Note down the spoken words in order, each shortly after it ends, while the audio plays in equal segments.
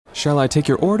Shall I take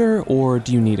your order, or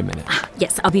do you need a minute?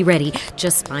 Yes, I'll be ready.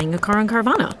 Just buying a car on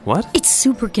Carvana. What? It's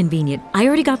super convenient. I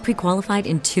already got pre-qualified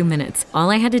in 2 minutes. All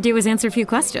I had to do was answer a few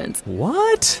questions.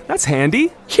 What? That's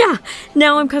handy. Yeah,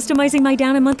 now I'm customizing my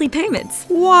down and monthly payments.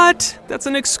 What? That's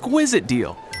an exquisite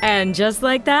deal. And just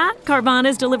like that,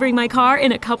 Carvana's delivering my car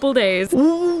in a couple days.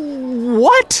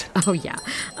 What? Oh, yeah.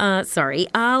 Sorry,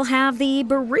 I'll have the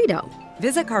burrito.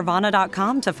 Visit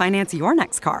Carvana.com to finance your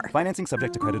next car. Financing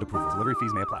subject to credit approval. Delivery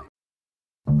fees may apply.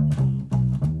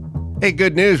 Hey,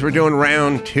 good news. We're doing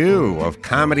round 2 of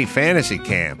Comedy Fantasy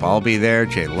Camp. I'll be there.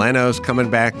 Jay Leno's coming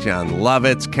back, John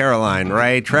Lovitz, Caroline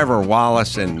Ray, Trevor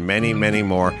Wallace, and many, many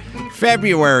more.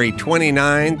 February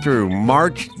 29 through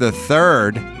March the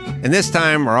 3rd. And this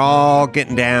time, we're all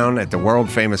getting down at the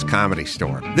world-famous Comedy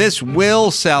Store. This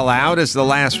will sell out as the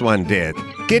last one did.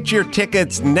 Get your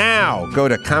tickets now. Go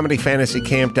to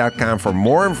comedyfantasycamp.com for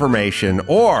more information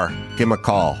or give them a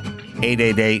call.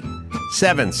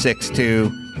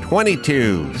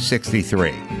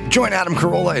 888-762-2263. Join Adam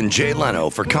Carolla and Jay Leno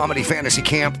for Comedy Fantasy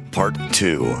Camp Part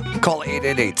 2. Call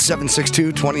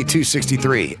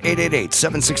 888-762-2263,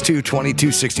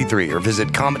 888-762-2263, or visit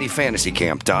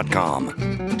comedyfantasycamp.com.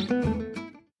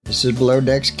 This is Below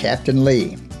Deck's Captain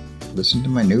Lee. Listen to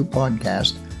my new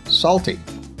podcast, Salty,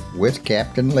 with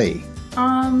Captain Lee.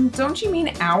 Don't you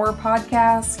mean our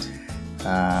podcast?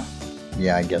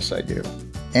 Yeah, I guess I do.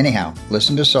 Anyhow,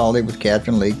 listen to Salty with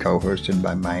Captain Lee, co-hosted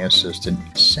by my assistant,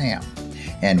 Sam.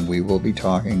 And we will be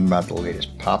talking about the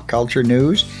latest pop culture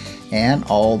news and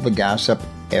all the gossip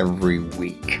every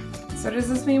week. So does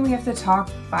this mean we have to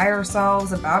talk by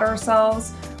ourselves, about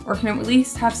ourselves, or can we at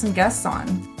least have some guests on?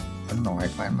 I don't know, I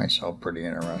find myself pretty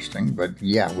interesting, but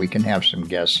yeah, we can have some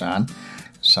guests on,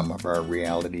 some of our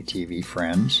reality TV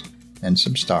friends, and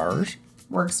some stars.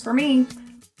 Works for me.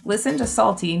 Listen to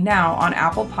Salty now on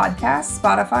Apple Podcasts,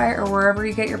 Spotify, or wherever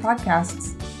you get your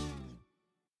podcasts.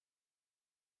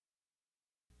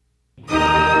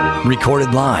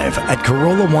 Recorded live at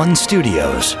Carolla One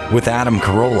Studios with Adam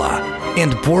Carolla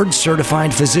and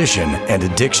board-certified physician and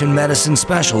addiction medicine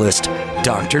specialist,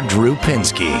 Dr. Drew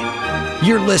Pinsky.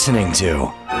 You're listening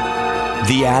to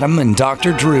The Adam and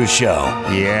Dr. Drew Show.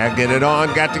 Yeah, get it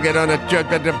on. Got to get on it.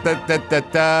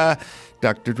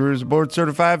 Dr. Drew's a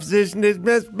board-certified physician.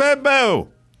 What's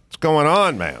going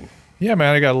on, man? Yeah,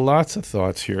 man, I got lots of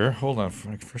thoughts here. Hold on.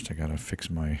 First, I got to fix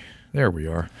my... There we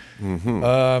are. Mm-hmm.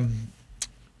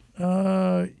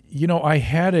 I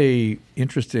had a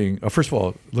interesting... first of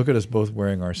all, look at us both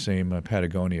wearing our same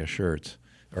Patagonia shirts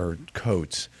or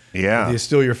coats. Yeah. Is it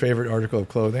still your favorite article of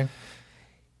clothing?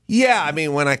 Yeah, I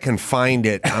mean, when I can find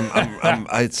it,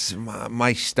 it's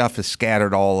my stuff is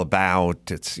scattered all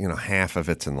about. It's half of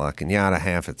it's in La Cañada,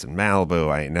 half it's in Malibu.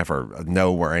 I never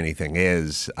know where anything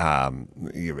is.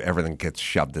 Everything gets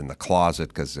shoved in the closet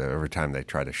because every time they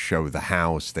try to show the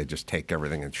house, they just take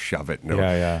everything and shove it in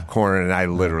a corner, and I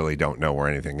literally don't know where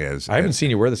anything is. I haven't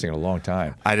seen you wear this thing in a long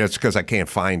time. It's because I can't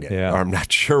find it, or I'm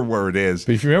not sure where it is.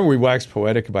 But if you remember, we waxed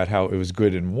poetic about how it was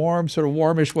good in warm, sort of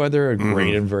warmish weather, and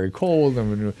great and very cold.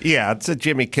 Yeah, it's a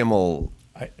Jimmy Kimmel.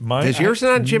 Is yours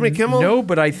not Jimmy Kimmel? No,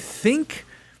 but I think.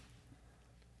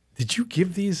 Did you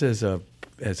give these as a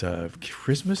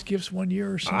Christmas gifts one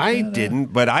year or something? I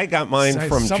didn't, but I got mine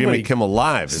from Jimmy Kimmel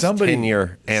Live. It's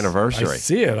 10-year anniversary. I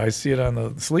see it on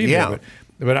the sleeve. Yeah.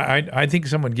 But I think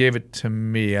someone gave it to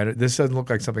me. This doesn't look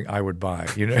like something I would buy.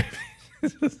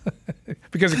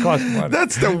 Because it costs money.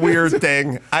 That's the weird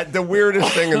thing. The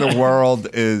weirdest thing in the world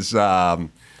is I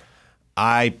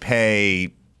pay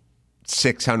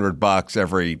 $600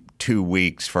 every 2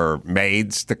 weeks for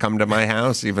maids to come to my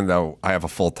house, even though I have a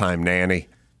full-time nanny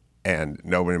and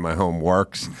nobody in my home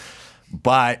works.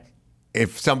 But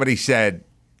if somebody said,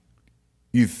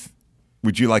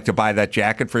 would you like to buy that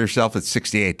jacket for yourself? It's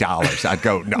 $68. I'd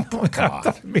go, no, come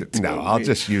on. No, I'll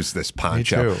just use this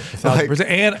poncho. Me too.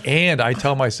 1,000%. And I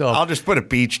tell myself, I'll just put a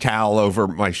beach towel over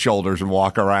my shoulders and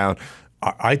walk around.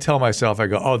 I tell myself, I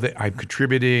go, I'm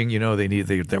contributing.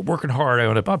 They're working hard. I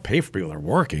want to pay for people that are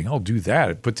working. I'll do that.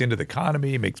 It puts into the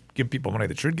economy, give people money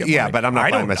that should get money. Yeah, but I'm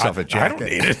not buying myself a jacket. I don't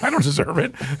need it. I don't deserve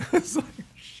it. It's like,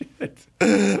 shit.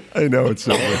 I know, it's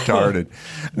so retarded.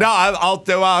 No, I'll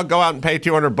go out and pay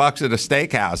 $200 at a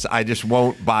steakhouse. I just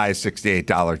won't buy a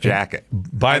 $68 jacket.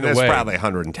 By the way, it's probably a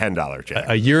 $110 jacket.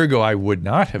 A year ago, I would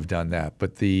not have done that,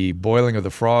 but the boiling of the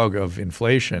frog of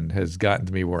inflation has gotten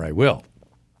to me where I will.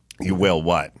 You will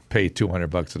what? Pay $200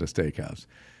 at a steakhouse.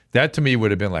 That to me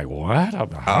would have been like, what? $100,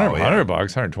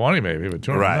 $120 maybe, but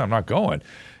 $200, right. No, I'm not going.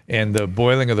 And the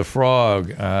boiling of the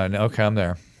frog, okay, I'm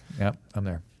there. Yep, I'm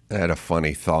there. I had a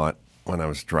funny thought when I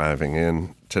was driving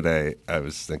in today. I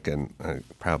was thinking I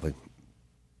probably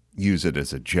use it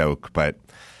as a joke, but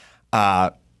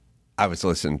I was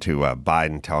listening to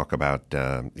Biden talk about,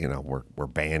 we're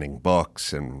banning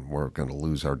books and we're going to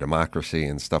lose our democracy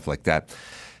and stuff like that.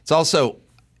 It's also,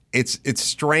 it's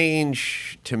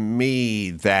strange to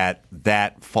me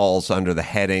that falls under the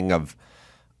heading of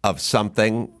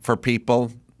something for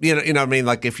people. You know what I mean?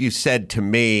 Like if you said to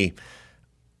me,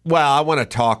 well, I want to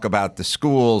talk about the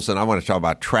schools and I want to talk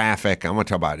about traffic, I want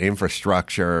to talk about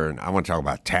infrastructure, and I want to talk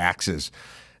about taxes,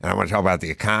 and I want to talk about the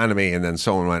economy, and then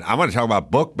someone went, I want to talk about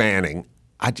book banning.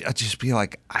 I'd just be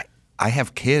like, I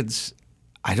have kids.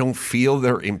 I don't feel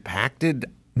they're impacted.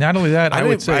 Not only that, I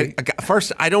would say...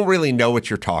 First, I don't really know what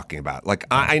you're talking about. Like,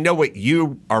 I know what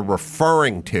you are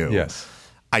referring to. Yes.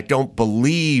 I don't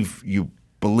believe you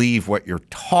believe what you're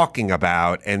talking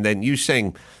about. And then you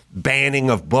saying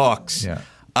banning of books. Yeah.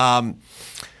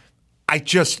 I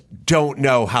just don't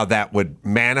know how that would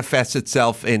manifest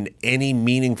itself in any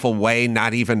meaningful way,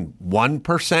 not even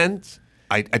 1%.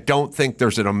 I don't think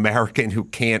there's an American who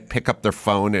can't pick up their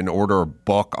phone and order a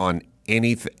book on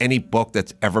any book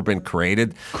that's ever been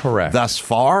created thus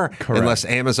far, unless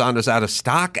Amazon is out of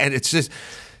stock. And it's just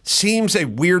seems a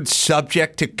weird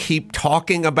subject to keep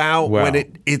talking about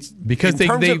when it's because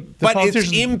but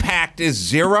its impact is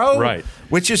zero, right?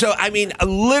 Which is, I mean,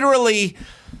 literally,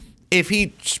 if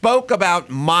he spoke about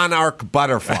monarch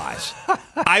butterflies,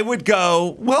 I would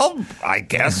go, well, I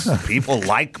guess people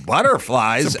like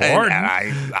butterflies. And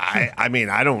I mean,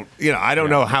 I don't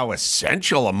know how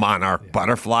essential a monarch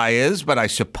butterfly is, but I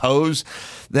suppose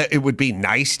that it would be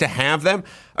nice to have them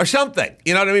or something.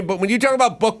 You know what I mean? But when you talk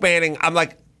about book banning, I'm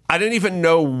like, I don't even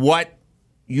know what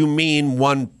you mean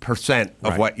 1%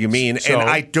 of what you mean. So, and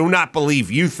I do not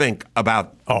believe you think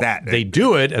about that. They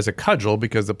do it as a cudgel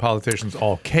because the politicians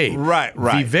all cave. Right.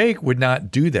 Vivek would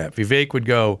not do that. Vivek would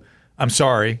go, I'm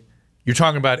sorry, you're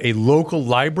talking about a local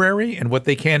library and what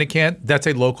they can and can't? That's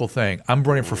a local thing. I'm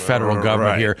running for federal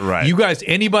government here. Right. You guys,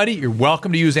 anybody, you're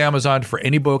welcome to use Amazon for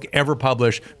any book ever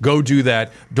published. Go do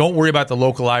that. Don't worry about the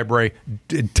local library.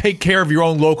 Take care of your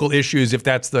own local issues if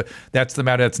that's the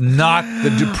matter. That's not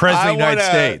the President of the United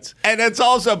States. And it's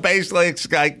also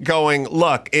basically going,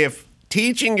 look, if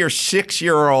teaching your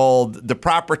 6-year-old the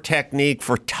proper technique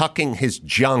for tucking his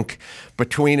junk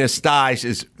between his thighs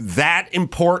is that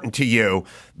important to you,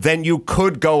 then you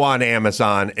could go on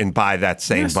Amazon and buy that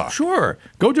same book. Sure.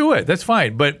 Go do it. That's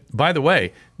fine. But by the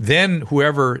way, then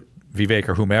whoever, Vivek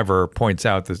or whomever, points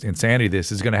out the insanity of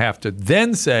this is going to have to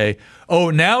then say, oh,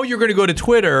 now you're going to go to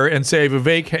Twitter and say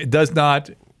Vivek does not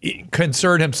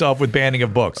concern himself with banning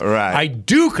of books. Right. I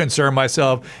do concern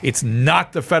myself. It's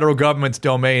not the federal government's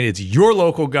domain. It's your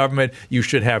local government. You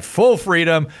should have full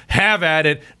freedom. Have at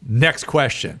it. Next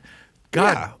question.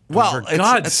 God, yeah. Well, for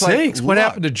God's sakes, what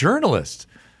happened to journalists?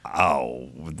 Oh,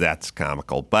 that's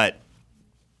comical. But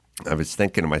I was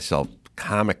thinking to myself,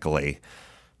 comically,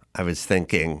 I was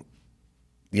thinking,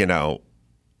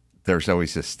 there's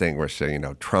always this thing where,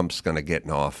 Trump's going to get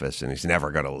in office and he's never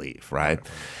going to leave, right?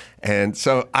 And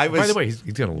so I was... By the way, he's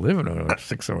going to live in another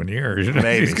 6 or 7 years.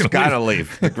 Maybe. He's got to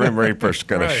leave. The Grim Reaper's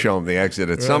going to show him the exit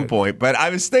at some point. But I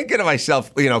was thinking to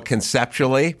myself,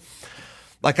 conceptually,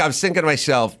 like I was thinking to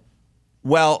myself,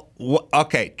 well,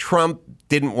 okay, Trump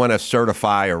didn't want to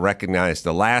certify or recognize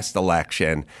the last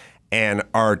election, and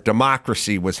our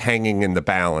democracy was hanging in the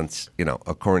balance,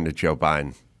 according to Joe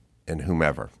Biden and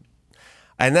whomever.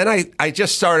 And then I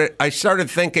started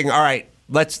thinking, all right,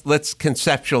 let's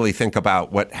conceptually think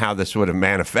about how this would have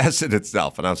manifested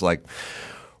itself. And I was like,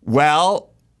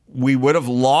 well, we would have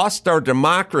lost our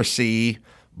democracy,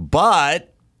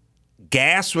 but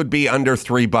gas would be under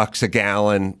 $3 a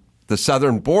gallon. The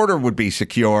southern border would be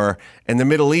secure, and the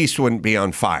Middle East wouldn't be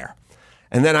on fire.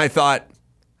 And then I thought,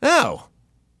 oh,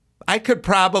 I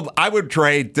would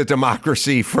trade the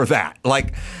democracy for that.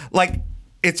 Like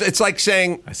it's like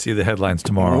saying, I see the headlines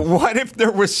tomorrow. What if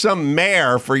there was some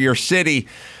mayor for your city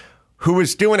who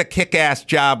was doing a kick-ass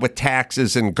job with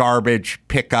taxes and garbage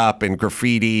pickup and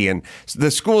graffiti and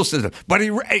the school system, but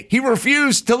he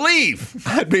refused to leave?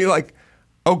 I'd be like,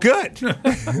 oh, good.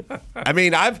 I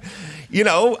mean,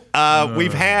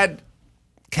 we've had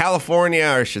California,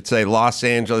 or I should say Los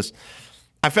Angeles.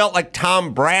 I felt like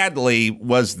Tom Bradley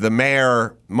was the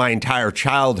mayor my entire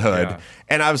childhood.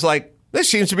 And I was like, this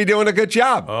seems to be doing a good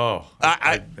job. Oh,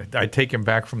 I take him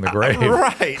back from the grave.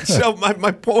 Right. So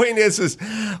my point is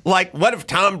like, what if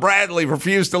Tom Bradley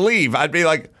refused to leave? I'd be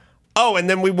like, oh, and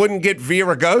then we wouldn't get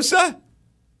Villaraigosa?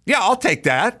 Yeah, I'll take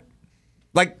that.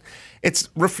 Like, it's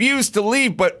refused to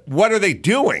leave, but what are they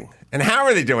doing? And how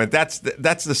are they doing it? That's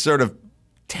the sort of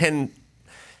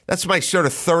that's my sort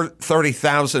of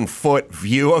 30,000 foot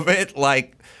view of it.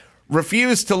 Like,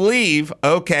 refuse to leave.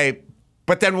 Okay,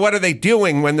 but then what are they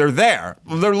doing when they're there?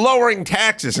 Well, they're lowering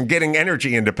taxes and getting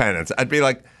energy independence. I'd be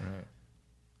like,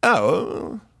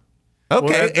 oh, okay.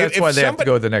 Well, that's if why they have to somebody-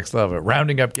 go to the next level.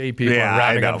 Rounding up gay people, and I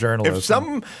rounding know. up journalists. If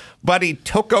somebody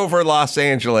took over Los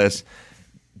Angeles,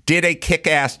 did a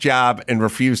kick-ass job, and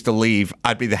refused to leave,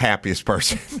 I'd be the happiest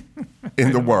person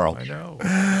in the world. I know.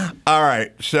 All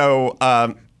right. So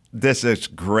this is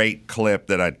a great clip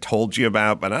that I told you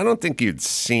about, but I don't think you'd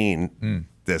seen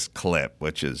this clip,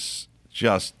 which is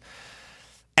just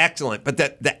excellent. But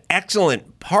the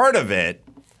excellent part of it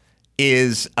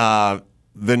is the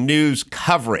news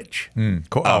coverage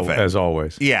of it. As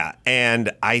always. Yeah,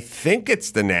 and I think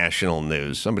it's the national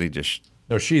news. Somebody just...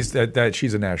 No, she's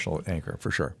she's a national anchor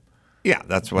for sure. Yeah,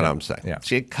 that's what I'm saying. Yeah.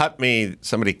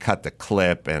 Somebody cut the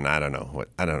clip, and I don't know,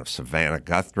 Savannah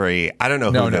Guthrie. I don't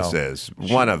know who this is.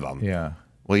 One of them. Yeah.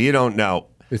 Well, you don't know.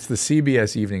 It's the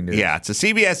CBS Evening News. Yeah, it's the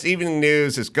CBS Evening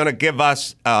News. It's going to give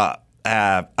us a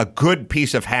good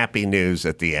piece of happy news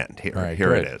at the end. Here, All right, here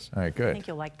good. it is. All right, good. I think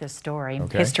you'll like this story.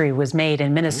 Okay. History was made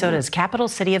in Minnesota's capital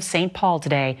city of St. Paul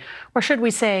today, or should we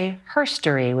say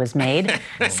herstory was made.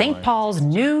 St. Paul's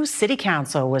new city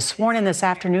council was sworn in this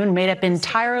afternoon, made up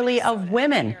entirely of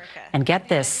women. And get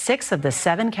this, 6 of the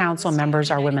 7 council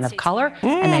members are women of color,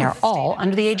 and they are all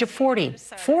under the age of 40.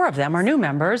 4 of them are new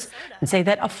members and say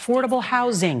that affordable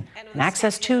housing and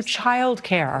access to child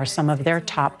care are some of their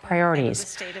top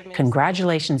priorities.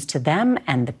 Congratulations to them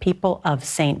and the people of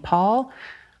St. Paul.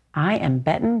 I am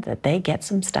betting that they get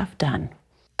some stuff done.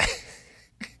 I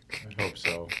hope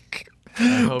so.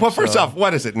 Well, first off,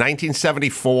 what is it,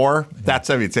 1974? That's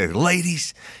how you'd say,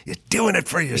 ladies, you're doing it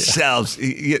for yourselves.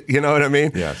 You know what I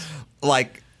mean? Yes.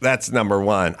 Like, that's number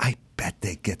one. I bet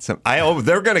they get some.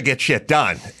 They're going to get shit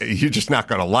done. You're just not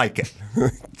going to like it.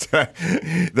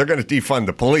 They're going to defund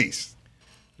the police.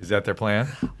 Is that their plan?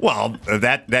 Well,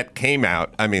 that came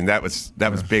out. I mean, that was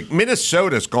big.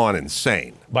 Minnesota's gone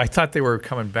insane. I thought they were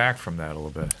coming back from that a little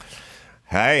bit.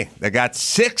 Hey, they got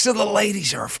 6 of the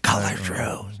ladies are of color,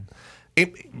 Drew.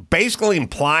 Basically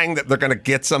implying that they're going to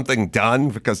get something done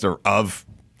because they're of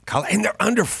color, and they're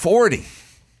under 40.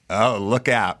 Oh, look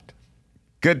out.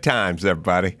 Good times,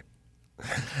 everybody.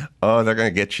 Oh, they're going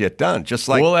to get shit done. Just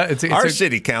like our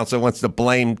city council wants to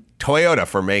blame Toyota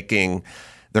for making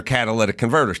their catalytic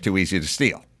converters too easy to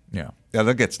steal. Yeah,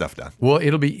 they'll get stuff done. Well,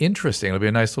 it'll be interesting. It'll be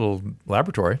a nice little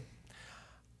laboratory.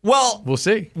 Well, we'll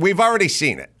see. We've already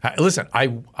seen it. Listen,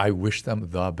 I wish them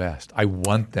the best. I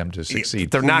want them to succeed.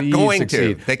 They're not going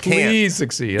to. They can't. Please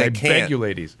succeed. They I can't. beg you,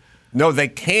 ladies. No, they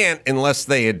can't unless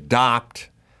they adopt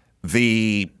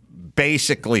the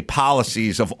basically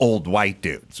policies of old white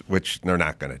dudes, which they're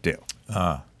not going to do.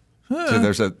 So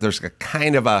there's a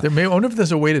kind of a. I wonder if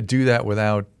there's a way to do that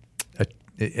without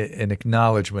an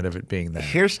acknowledgement of it being there.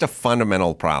 Here's the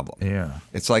fundamental problem. Yeah.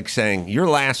 It's like saying, your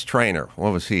last trainer,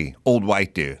 what was he? Old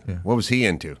white dude. Yeah. What was he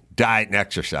into? Diet and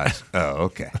exercise. Oh,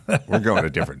 okay. We're going a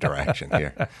different direction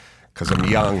here. Because I'm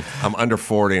young, I'm under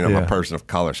 40, and I'm a person of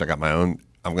color, so I got my own.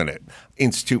 I'm going to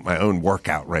institute my own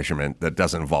workout regimen that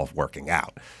doesn't involve working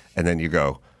out. And then you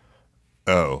go,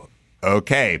 oh,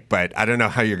 okay, but I don't know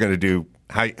how you're going to do.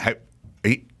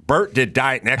 Bert did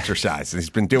diet and exercise, and he's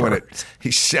been doing it.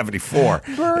 He's 74.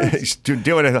 He's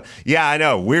doing it. Yeah, I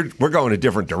know. We're going a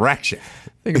different direction.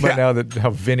 Think about now that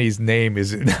how Vinny's name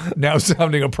is now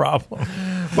sounding a problem.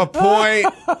 The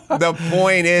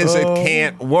point is, it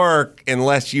can't work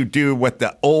unless you do what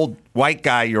the old white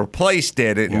guy you replaced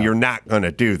did, and you're not going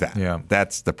to do that. Yeah.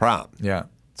 That's the problem. Yeah.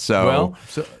 So,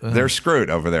 they're screwed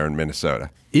over there in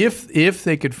Minnesota. If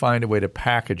they could find a way to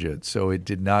package it so it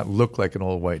did not look like an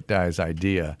old white guy's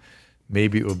idea,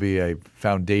 maybe it will be a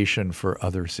foundation for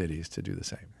other cities to do the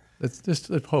same. Let's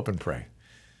hope and pray.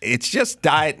 It's just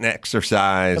diet and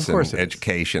exercise and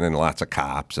education and lots of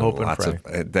cops and Hope and lots pray.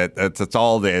 of that's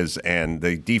all it is. And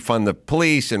they defund the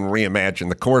police and reimagine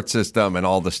the court system and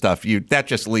all the stuff. That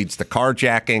just leads to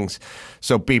carjackings.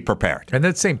 So be prepared. And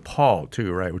that's St. Paul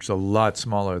too, right? Which is a lot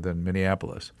smaller than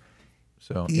Minneapolis.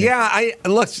 So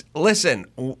listen.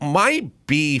 My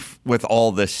beef with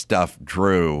all this stuff,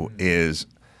 Drew, is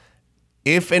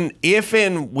if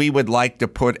we would like to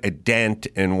put a dent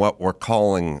in what we're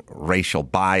calling racial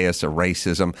bias or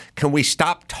racism, can we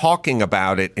stop talking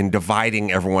about it and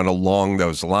dividing everyone along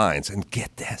those lines? And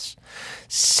get this,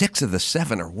 6 of the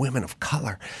 7 are women of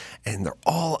color, and they're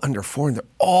all under 4, and they're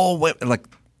all women. Like,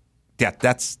 yeah,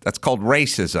 that's called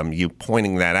racism. You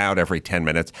pointing that out every 10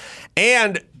 minutes,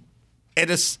 and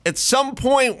at some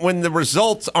point when the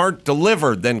results aren't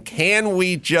delivered, then can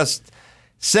we just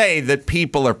say that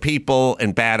people are people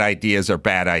and bad ideas are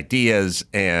bad ideas,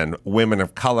 and women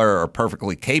of color are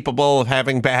perfectly capable of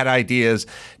having bad ideas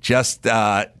just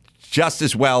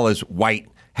as well as white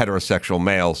heterosexual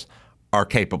males are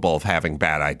capable of having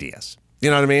bad ideas. You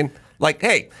know what I mean? Like,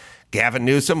 hey, Gavin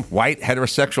Newsom, white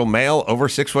heterosexual male, over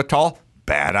 6 foot tall,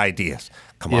 bad ideas.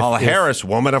 Kamala Harris,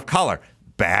 woman of color,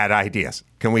 bad ideas.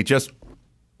 Can we just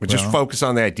focus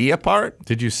on the idea part?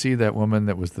 Did you see that woman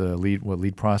that was the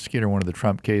lead prosecutor in one of the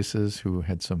Trump cases who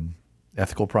had some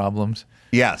ethical problems?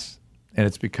 Yes. And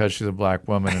it's because she's a black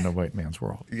woman in a white man's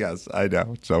world. Yes, I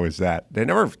know. So is that. They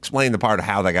never explained the part of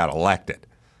how they got elected.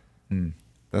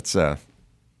 That's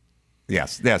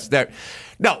yes.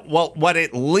 No, well, what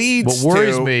it leads what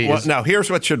worries me well, is, no, here's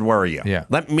what should worry you. Yeah.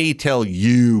 Let me tell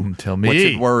you what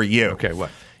should worry you. Okay, what?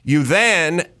 You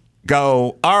then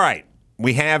go, all right,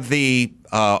 we have the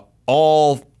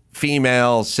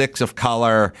all-female, 6 of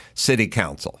color city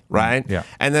council, right? Yeah.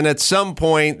 And then at some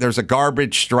point, there's a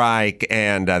garbage strike,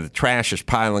 and the trash is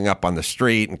piling up on the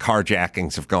street, and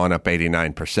carjackings have gone up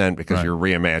 89% because you're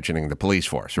reimagining the police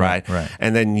force, right? Right.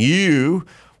 And then you,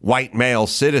 white male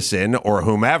citizen or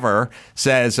whomever,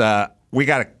 says, we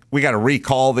got to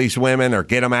recall these women or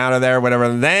get them out of there, whatever.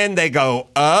 And then they go,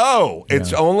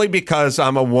 it's only because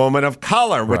I'm a woman of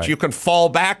color, which you can fall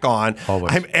back on.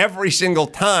 Always. Every single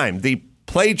time. The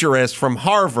plagiarist from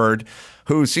Harvard,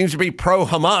 who seems to be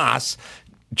pro-Hamas,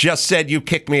 just said, you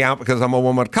kicked me out because I'm a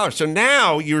woman of color. So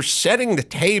now you're setting the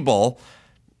table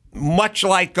much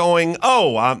like going,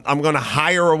 I'm going to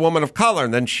hire a woman of color,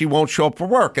 and then she won't show up for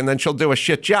work, and then she'll do a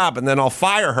shit job, and then I'll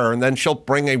fire her, and then she'll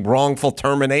bring a wrongful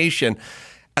termination,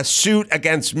 a suit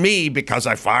against me because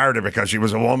I fired her because she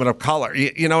was a woman of color.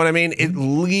 You know what I mean? It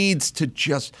leads to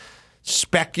just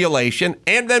speculation.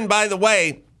 And then, by the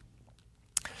way,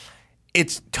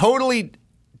 it's totally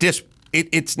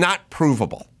it's not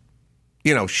provable.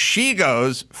 You know,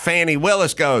 Fannie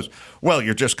Willis goes, well,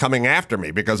 you're just coming after me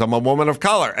because I'm a woman of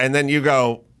color. And then you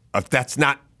go, that's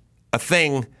not a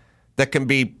thing that can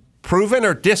be proven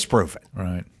or disproven.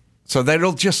 Right. So that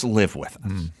it'll just live with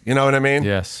us. You know what I mean?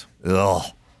 Yes. Ugh.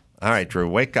 All right, Drew,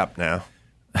 wake up now.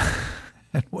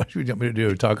 What do you want me to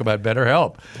do? Talk about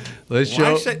BetterHelp. Why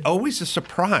is it always a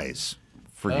surprise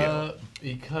for you?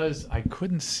 Because I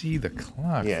couldn't see the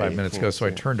clock Yeah, 5 you minutes can't ago, so I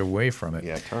see it. turned away from it.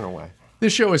 Yeah, turn away.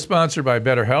 This show is sponsored by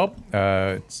BetterHelp.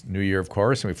 It's New Year, of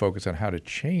course, and we focus on how to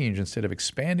change instead of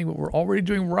expanding what we're already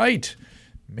doing right.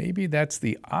 Maybe that's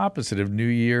the opposite of New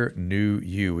Year, New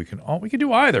You. We can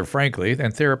do either, frankly,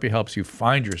 and therapy helps you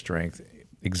find your strength,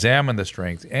 examine the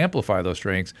strengths, amplify those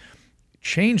strengths,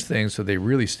 change things so they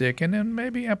really stick, and then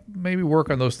maybe work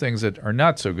on those things that are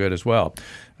not so good as well.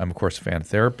 I'm, of course, a fan of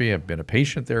therapy. I've been a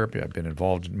patient therapy. I've been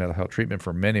involved in mental health treatment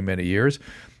for many, many years.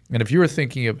 And if you are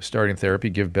thinking of starting therapy,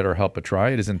 give BetterHelp a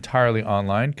try. It is entirely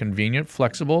online, convenient,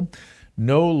 flexible.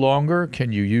 No longer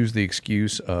can you use the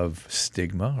excuse of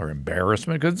stigma or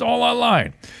embarrassment because it's all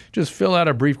online. Just fill out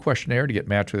a brief questionnaire to get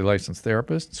matched with a licensed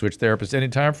therapist. Switch therapists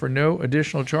anytime for no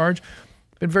additional charge.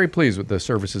 Been very pleased with the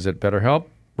services at BetterHelp.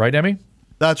 Right, Emmy?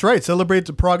 That's right. Celebrate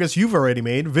the progress you've already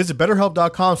made. Visit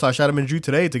BetterHelp.com/AdamandDrew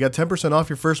today to get 10% off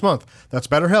your first month. That's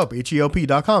BetterHelp,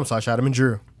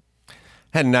 HELP.com/AdamandDrew.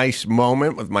 Had a nice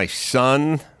moment with my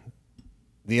son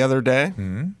the other day.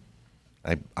 Mm-hmm.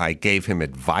 I gave him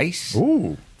advice.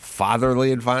 Ooh.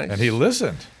 Fatherly advice. And he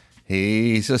listened.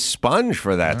 He's a sponge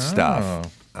for that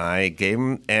stuff. I gave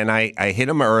him, and I hit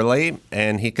him early,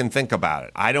 and he can think about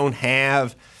it. I don't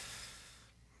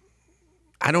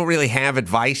really have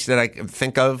advice that I can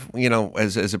think of,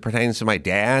 as it pertains to my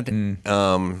dad. You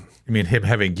mean him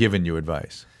having given you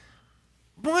advice?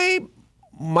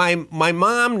 My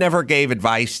mom never gave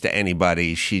advice to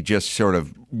anybody. She just sort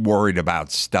of worried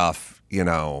about stuff, in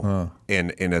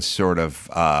a sort of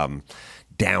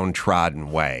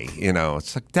downtrodden way.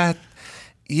 It's like that.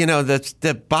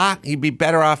 The box. You'd be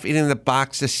better off eating the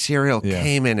box of cereal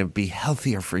came in and be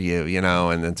healthier for you.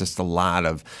 And then just a lot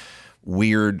of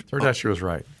weird. Sardesha was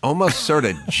right. Almost sort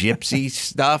of gypsy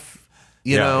stuff.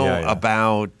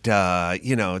 About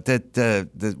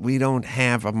that we don't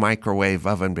have a microwave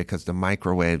oven because the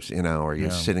microwaves, or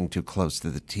you're sitting too close to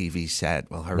the TV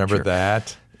set will hurt. Remember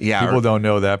that? Yeah, people don't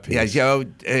know that piece. Yeah,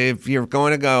 if you're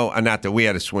going to go, not that we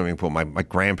had a swimming pool. My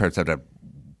grandparents had a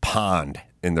pond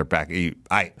in their back.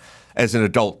 I, as an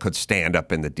adult, could stand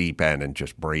up in the deep end and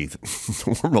just breathe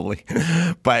normally.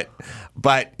 But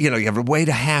you have to wait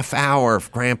a half hour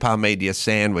if Grandpa made you a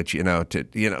sandwich.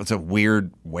 It's a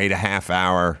weird wait a half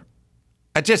hour.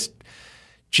 Just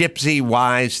gypsy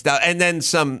wise stuff, and then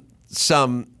some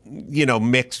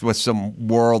mixed with some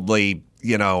worldly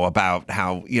about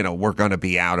how, we're going to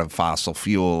be out of fossil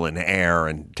fuel and air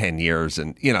in 10 years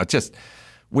and, just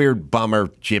weird bummer,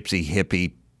 gypsy,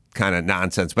 hippie kind of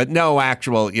nonsense. But no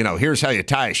actual, here's how you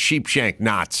tie a sheepshank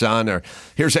knot, son, or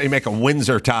here's how you make a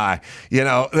Windsor tie.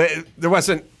 There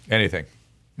wasn't anything.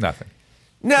 Nothing.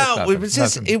 No, nothing. It was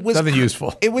just, nothing, it was nothing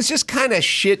useful. It was just kind of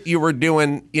shit you were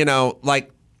doing,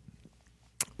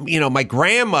 my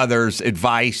grandmother's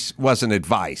advice wasn't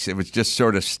advice. It was just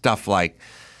sort of stuff like,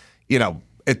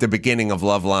 at the beginning of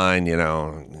Loveline,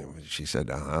 she said,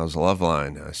 how's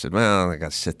Loveline? I said, well, I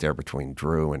got to sit there between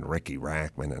Drew and Ricky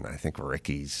Rackman, and I think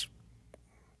Ricky's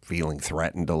feeling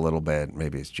threatened a little bit.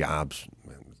 Maybe his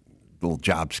little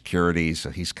job security, so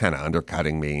he's kind of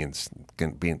undercutting me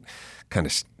and being kind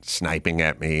of sniping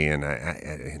at me,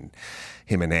 and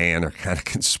him and Ann are kind of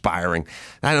conspiring.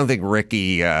 I don't think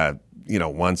Ricky,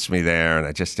 wants me there, and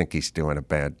I just think he's doing a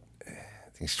bad.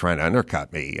 He's trying to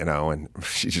undercut me, and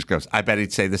she just goes, I bet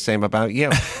he'd say the same about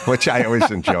you, which I always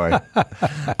enjoy.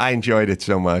 I enjoyed it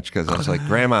so much because I was like,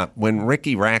 Grandma, when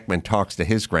Ricky Rackman talks to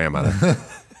his grandmother.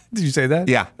 Did you say that?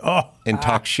 Yeah. Oh. And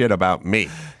talks shit about me.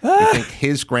 You think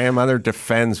his grandmother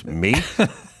defends me?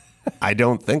 I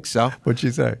don't think so. What'd she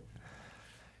say?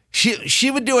 She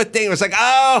would do a thing. It was like,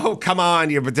 oh, come on,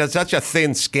 you're such a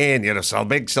thin skin, so a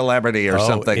big celebrity or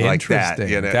something like that.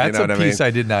 That's a piece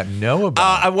I did not know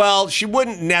about. Well, she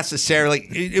wouldn't necessarily.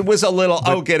 It was a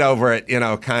little, get over it,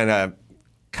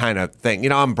 kind of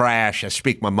thing. I'm brash. I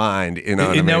speak my mind.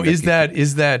 Now, is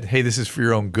that, hey, this is for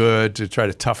your own good to try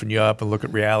to toughen you up and look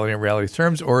at reality in reality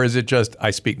terms, or is it just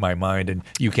I speak my mind and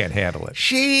you can't handle it?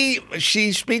 She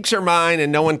speaks her mind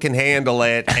and no one can handle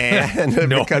it, and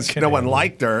because no one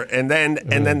liked her. And then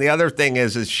the other thing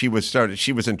is she was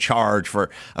in charge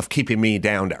of keeping me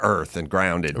down to earth and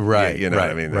grounded. Right. What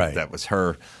I mean? Right. That was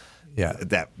her. Yeah,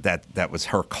 that was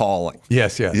her calling.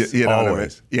 Yes, you know always. What I mean?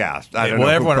 Yeah. I don't know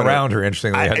everyone around her,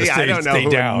 interestingly, had to stay, I don't know stay who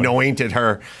down. Anointed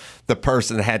her the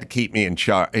person that had to keep me in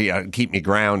charge, keep me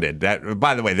grounded. That,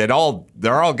 by the way, they're all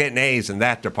getting A's in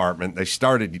that department. They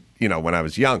started, when I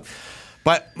was young,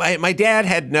 but my dad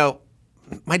had no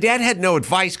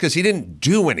advice because he didn't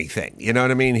do anything. You know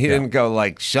what I mean? He didn't go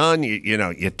like, son,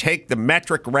 you take the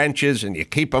metric wrenches and you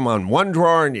keep them on one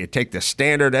drawer, and you take the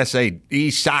standard SAE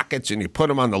sockets and you put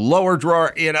them on the lower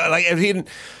drawer.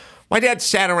 My dad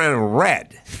sat around and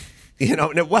read,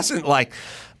 and it wasn't like,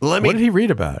 What did he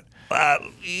read about?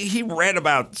 He read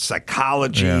about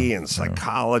psychology and it's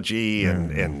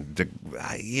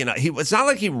not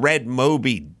like he read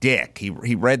Moby Dick. He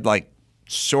read like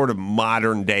sort of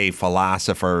modern day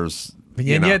philosophers.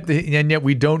 And yet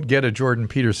we don't get a Jordan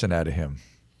Peterson out of him.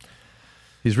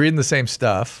 He's reading the same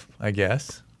stuff, I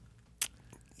guess.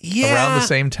 Yeah. Around the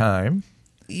same time.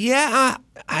 Yeah.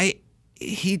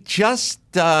 He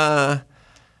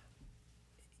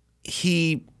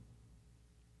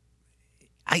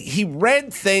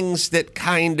read things that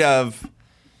kind of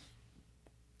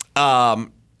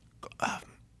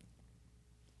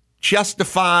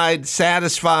justified,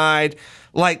 satisfied,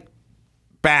 like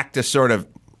back to sort of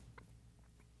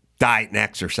diet and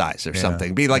exercise or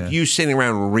something. Be like you sitting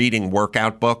around reading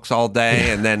workout books all day,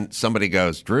 and then somebody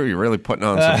goes, Drew, you're really putting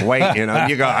on some weight. You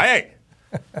go, hey,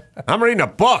 I'm reading a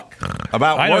book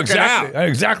about working out. I know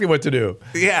exactly what to do.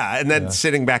 Yeah, and then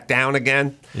sitting back down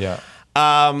again. Yeah.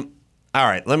 All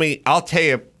right, I'll tell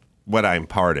you what I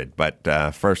imparted,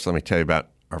 but first let me tell you about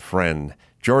our friend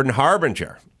Jordan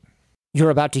Harbinger. You're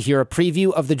about to hear a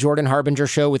preview of The Jordan Harbinger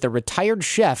Show with a retired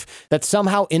chef that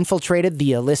somehow infiltrated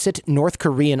the illicit North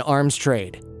Korean arms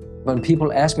trade. When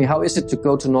people ask me, how is it to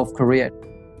go to North Korea?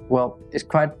 Well, it's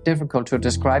quite difficult to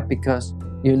describe because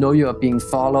you are being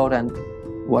followed, and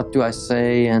what do I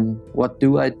say and what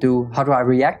do I do? How do I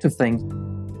react to things?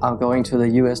 I'm going to the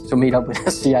US to meet up with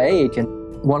a CIA agent.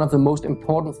 One of the most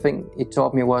important things he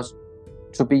taught me was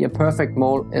to be a perfect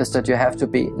mole is that you have to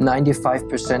be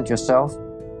 95% yourself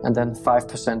and then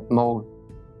 5% mole.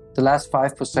 The last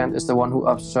 5% is the one who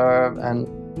observe, and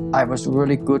I was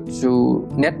really good to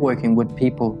networking with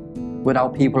people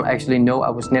without people actually know I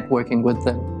was networking with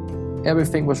them.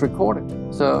 Everything was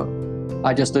recorded. So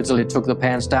I just literally took the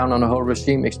pants down on the whole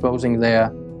regime, exposing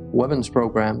their weapons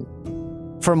program.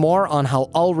 For more on how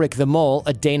Ulrich the Mole,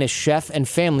 a Danish chef and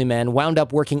family man, wound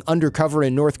up working undercover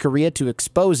in North Korea to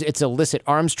expose its illicit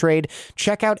arms trade,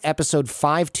 check out episode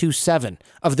 527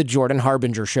 of The Jordan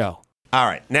Harbinger Show. All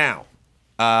right, now,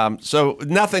 so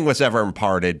nothing was ever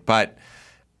imparted, but,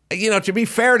 to be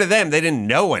fair to them, they didn't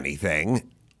know anything,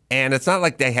 and it's not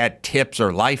like they had tips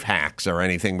or life hacks or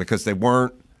anything because they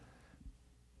weren't,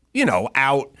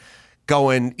 out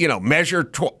going, measure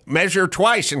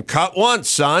twice and cut once,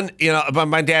 son. But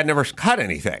my dad never cut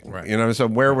anything. Right. So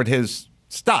where would his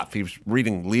stuff. He was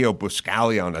reading Leo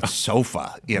Buscaglia on a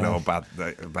sofa,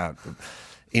 about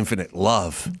infinite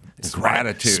love and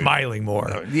gratitude. Smiling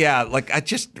more. Yeah, like I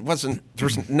just wasn't,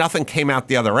 nothing came out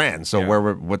the other end. So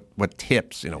what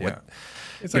tips, what.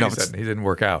 It's like you said, he didn't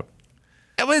work out.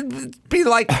 It would be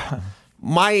like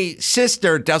my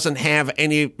sister doesn't have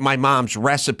my mom's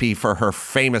recipe for her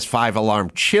famous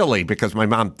 5-alarm chili because my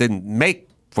mom didn't make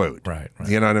food. Right.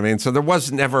 You know what I mean? So there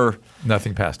was never...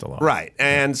 Nothing passed along. Right.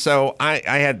 And so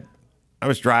I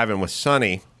was driving with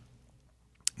Sonny.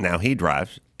 Now he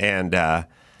drives. And...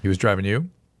 he was driving you?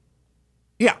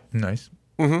 Yeah. Nice.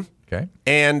 Mm-hmm. Okay.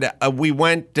 And we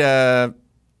went... and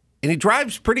he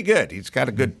drives pretty good. He's got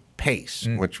a good pace,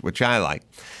 which I like.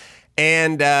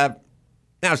 And I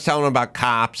was telling him about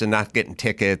cops and not getting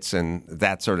tickets and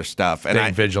that sort of stuff. And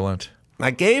Being vigilant.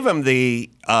 I gave him the,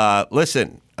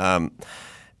 listen,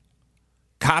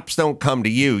 cops don't come to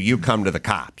you, you come to the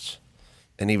cops.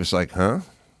 And he was like, huh?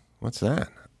 What's that?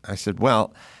 I said,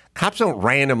 well, cops don't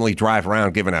randomly drive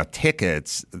around giving out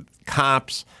tickets.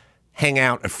 Cops hang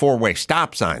out at 4-way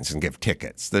stop signs and give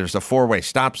tickets. There's a 4-way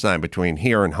stop sign between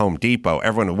here and Home Depot.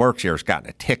 Everyone who works here has gotten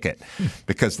a ticket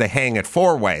because they hang at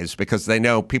 4-ways because they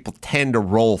know people tend to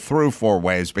roll through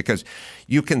 4-ways because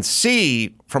you can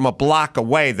see from a block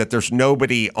away that there's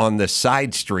nobody on the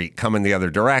side street coming the other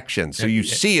direction. So you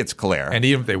see it's clear. And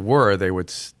even if they were, they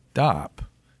would stop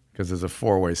because there's a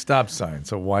 4-way stop sign.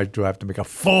 So why do I have to make a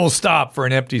full stop for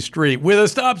an empty street with a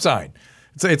stop sign?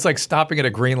 It's like stopping at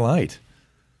a green light.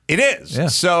 It is. Yeah.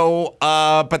 So,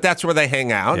 but that's where they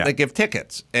hang out. Yeah. They give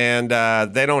tickets. And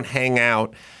they don't hang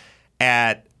out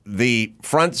at the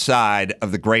front side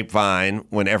of the Grapevine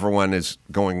when everyone is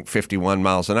going 51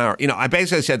 miles an hour. I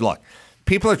basically said, look,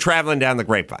 people are traveling down the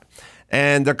Grapevine,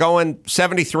 and they're going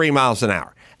 73 miles an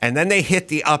hour. And then they hit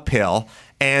the uphill,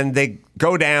 and they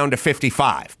go down to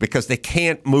 55 because they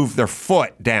can't move their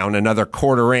foot down another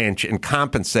 1/4 inch and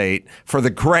compensate for the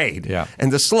grade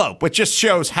and the slope, which just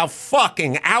shows how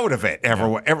fucking out of it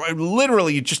everyone.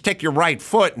 Literally, you just take your right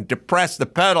foot and depress the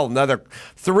pedal another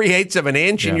 3/8 of an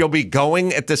inch, and you'll be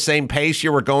going at the same pace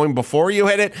you were going before you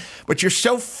hit it. But you're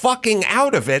so fucking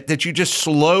out of it that you just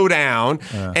slow down.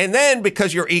 And then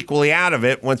because you're equally out of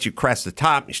it, once you crest the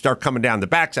top, you start coming down the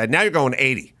backside. Now you're going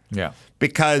 80. Yeah.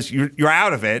 Because you're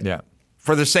out of it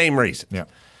for the same reason. Yeah.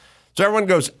 So everyone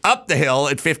goes up the hill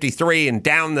at 53 and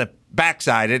down the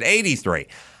backside at 83.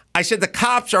 I said the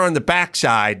cops are on the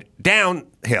backside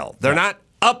downhill. They're not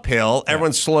uphill.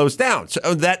 Everyone slows down.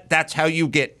 So that's how you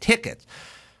get tickets.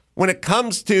 When it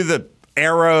comes to the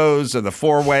arrows or the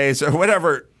 4-ways or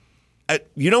whatever,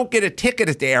 you don't get a ticket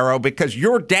at the Arrow because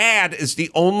your dad is the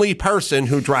only person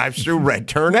who drives through red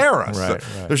turn arrows. Right.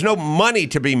 There's no money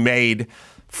to be made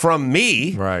from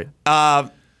me,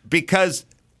 because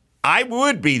I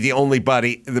would be the only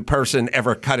the person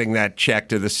ever cutting that check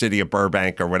to the city of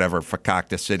Burbank or whatever,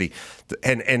 Fakakta City,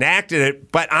 and acted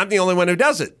it, but I'm the only one who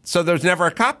does it. So there's never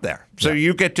a cop there. So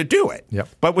you get to do it. Yep.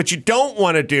 But what you don't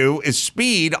want to do is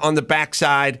speed on the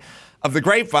backside of the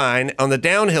Grapevine on the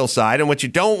downhill side, and what you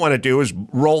don't want to do is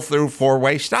roll through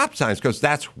 4-way stop signs because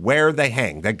that's where they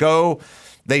hang.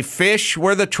 They fish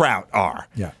where the trout are.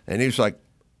 Yeah. And he was like,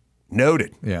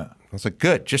 noted. Yeah. I was like,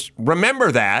 good. Just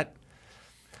remember that.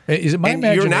 Is it my and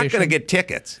imagination? You're not going to get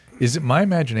tickets. Is it my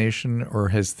imagination, or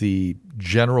has the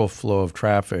general flow of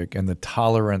traffic and the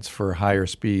tolerance for higher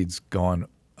speeds gone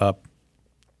up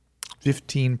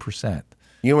 15%?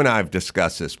 You and I have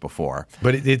discussed this before.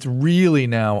 But it's really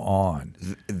now on.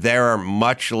 There are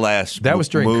much less that was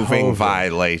during moving COVID.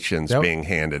 Violations being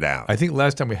handed out. I think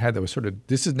last time we had that was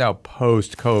this is now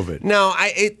post-COVID. No,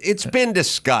 it's been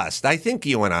discussed. I think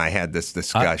you and I had this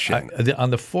discussion.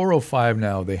 On the 405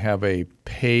 now, they have a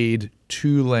paid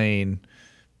 2-lane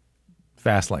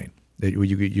fast lane.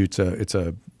 It's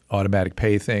a automatic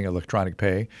pay thing, electronic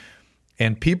pay.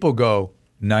 And people go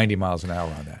 90 miles an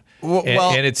hour on that.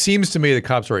 And it seems to me the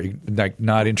cops are like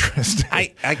not interested.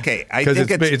 I think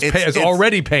it's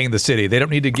already paying the city. They don't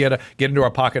need to get into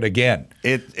our pocket again.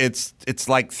 It's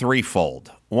like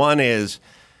threefold. One is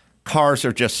cars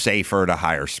are just safer at a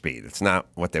higher speed. It's not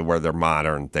what they were. They're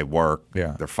modern. They work.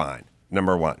 Yeah. They're fine.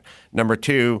 Number one. Number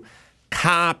two,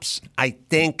 cops, I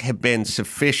think, have been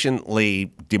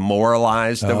sufficiently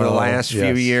demoralized over the last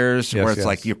few years where it's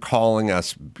like you're calling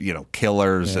us,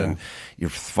 killers and you're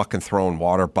fucking throwing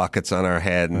water buckets on our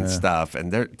head and stuff.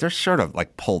 And they're sort of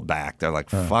like pulled back. They're like,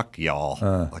 fuck y'all.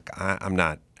 Like, I'm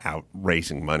not out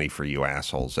raising money for you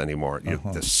assholes anymore.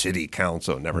 The city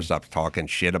council never stops talking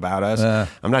shit about us.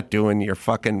 I'm not doing your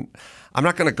fucking... I'm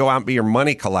not going to go out and be your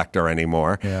money collector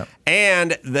anymore. Yeah.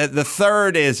 And the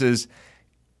third is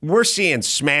we're seeing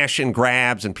smash and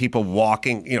grabs and people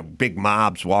walking, big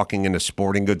mobs walking into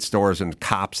sporting goods stores and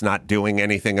cops not doing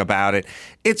anything about it.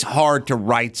 It's hard to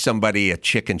write somebody a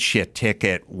chicken shit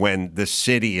ticket when the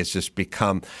city has just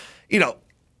become,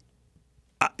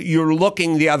 you're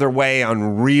looking the other way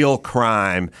on real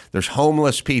crime. There's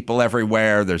homeless people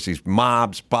everywhere. There's these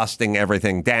mobs busting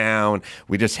everything down.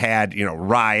 We just had,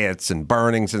 riots and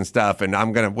burnings and stuff. And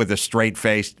I'm going to, with a straight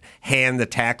face, hand the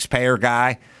taxpayer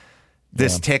guy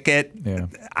this ticket. Yeah.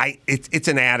 It's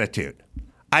an attitude.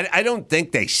 I don't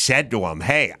think they said to him,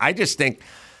 hey, I just think.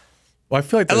 Well, I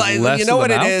feel like there's less you know of what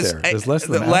them it out is? there. There's less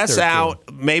of them less out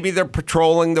there, too. Maybe they're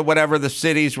patrolling the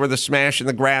cities where the smash and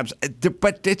the grabs.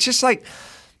 But it's just like,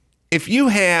 if you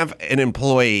have an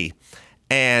employee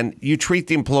and you treat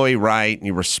the employee right and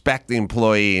you respect the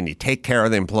employee and you take care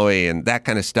of the employee and that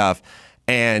kind of stuff,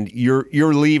 and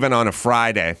you're leaving on a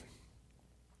Friday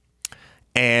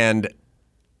and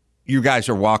you guys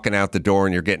are walking out the door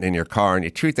and you're getting in your car and you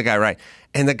treat the guy right,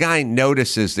 and the guy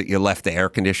notices that you left the air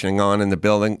conditioning on in the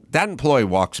building, that employee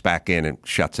walks back in and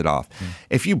shuts it off.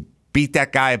 If you beat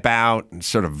that guy about and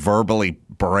sort of verbally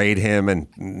berate him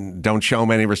and don't show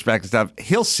him any respect and stuff,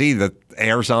 he'll see the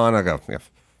air's on. I go, yeah,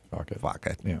 fuck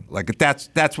it. Yeah. Like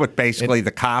that's what basically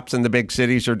the cops in the big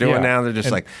cities are doing now. They're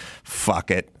just like,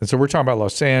 fuck it. And so we're talking about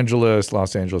Los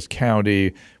Angeles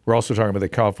County. We're also talking about the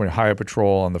California Highway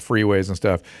Patrol on the freeways and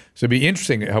stuff. So it'd be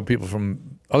interesting how people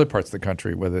from other parts of the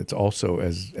country, whether it's also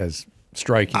as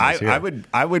striking as here.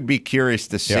 I would be curious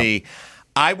to see. Yeah.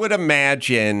 I would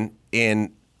imagine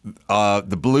in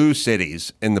the blue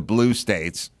cities, in the blue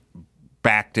states,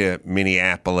 back to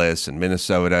Minneapolis and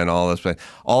Minnesota and all this,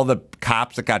 all the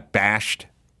cops that got bashed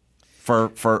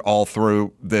for all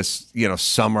through this,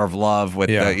 summer of love with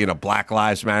the, Black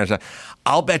Lives Matter.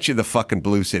 I'll bet you the fucking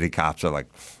blue city cops are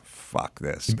like, fuck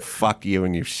this. Fuck you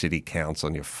and your city council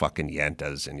and your fucking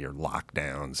yentas and your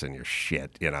lockdowns and your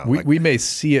shit, We may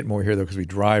see it more here, though, because we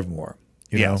drive more.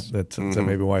 Yes. That's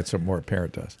maybe why it's more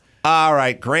apparent to us. All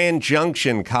right, Grand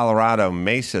Junction, Colorado,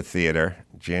 Mesa Theater,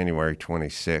 January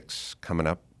 26th, coming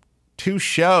up. 2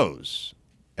 shows,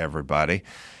 everybody.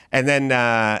 And then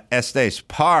Estes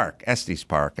Park, I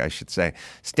should say,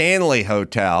 Stanley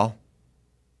Hotel,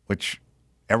 which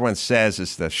everyone says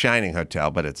is the Shining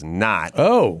Hotel, but it's not.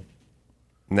 Oh.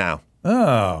 No.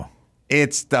 Oh.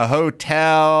 It's the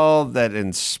hotel that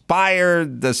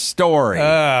inspired the story.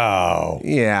 Oh.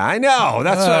 Yeah, I know.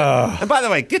 That's and by the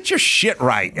way, get your shit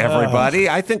right, everybody.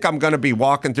 I think I'm going to be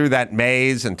walking through that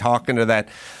maze and talking to that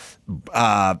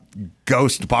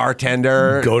ghost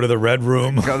bartender. Go to the Red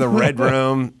Room. Go to the Red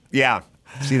Room. Yeah.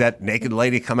 See that naked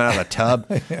lady coming out of the tub?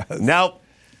 Yes. Nope.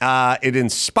 It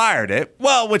inspired it.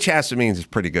 Well, which has to mean it's a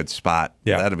pretty good spot.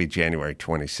 Yeah. That'll be January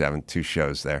 27th. 2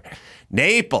 shows there.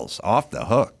 Naples, Off the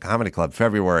Hook, Comedy Club,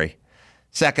 February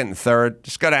 2nd and 3rd.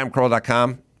 Just go to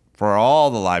adamcarolla.com for all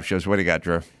the live shows. What do you got,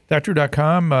 Drew?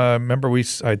 DrDrew.com. Remember,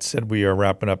 I'd said we are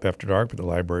wrapping up After Dark, but the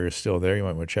library is still there. You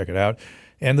might want to check it out.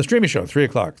 And the streaming show, 3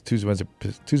 o'clock, Tuesday,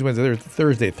 Wednesday,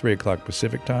 Thursday, 3 o'clock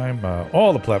Pacific time.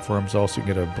 All the platforms. Also, you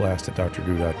can get a blast at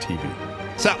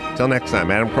DrDrew.tv. So, till next time,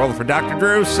 Adam Carolla for Dr.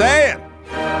 Drew saying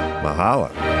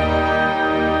mahalo.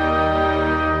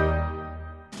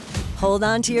 Hold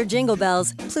on to your jingle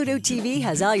bells. Pluto TV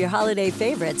has all your holiday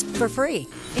favorites for free.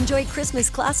 Enjoy Christmas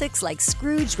classics like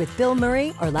Scrooge with Bill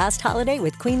Murray or Last Holiday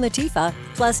with Queen Latifah.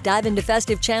 Plus, dive into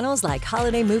festive channels like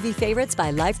Holiday Movie Favorites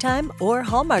by Lifetime or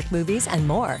Hallmark Movies and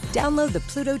more. Download the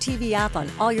Pluto TV app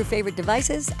on all your favorite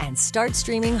devices and start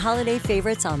streaming holiday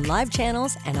favorites on live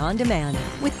channels and on demand.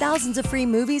 With thousands of free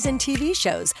movies and TV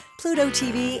shows, Pluto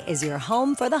TV is your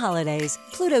home for the holidays.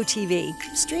 Pluto TV.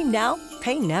 Stream now,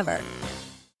 pay never.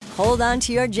 Hold on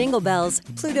to your jingle bells.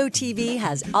 Pluto TV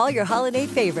has all your holiday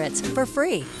favorites for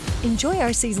free. Enjoy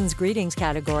our season's greetings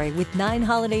category with 9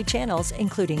 holiday channels,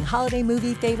 including Holiday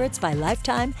Movie Favorites by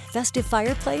Lifetime, Festive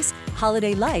Fireplace,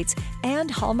 Holiday Lights,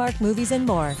 and Hallmark Movies and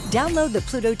more. Download the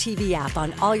Pluto TV app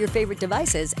on all your favorite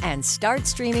devices and start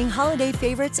streaming holiday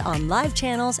favorites on live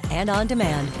channels and on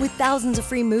demand. With thousands of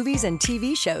free movies and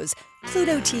TV shows,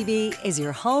 Pluto TV is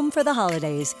your home for the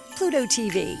holidays. Pluto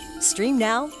TV. Stream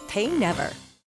now, pay never.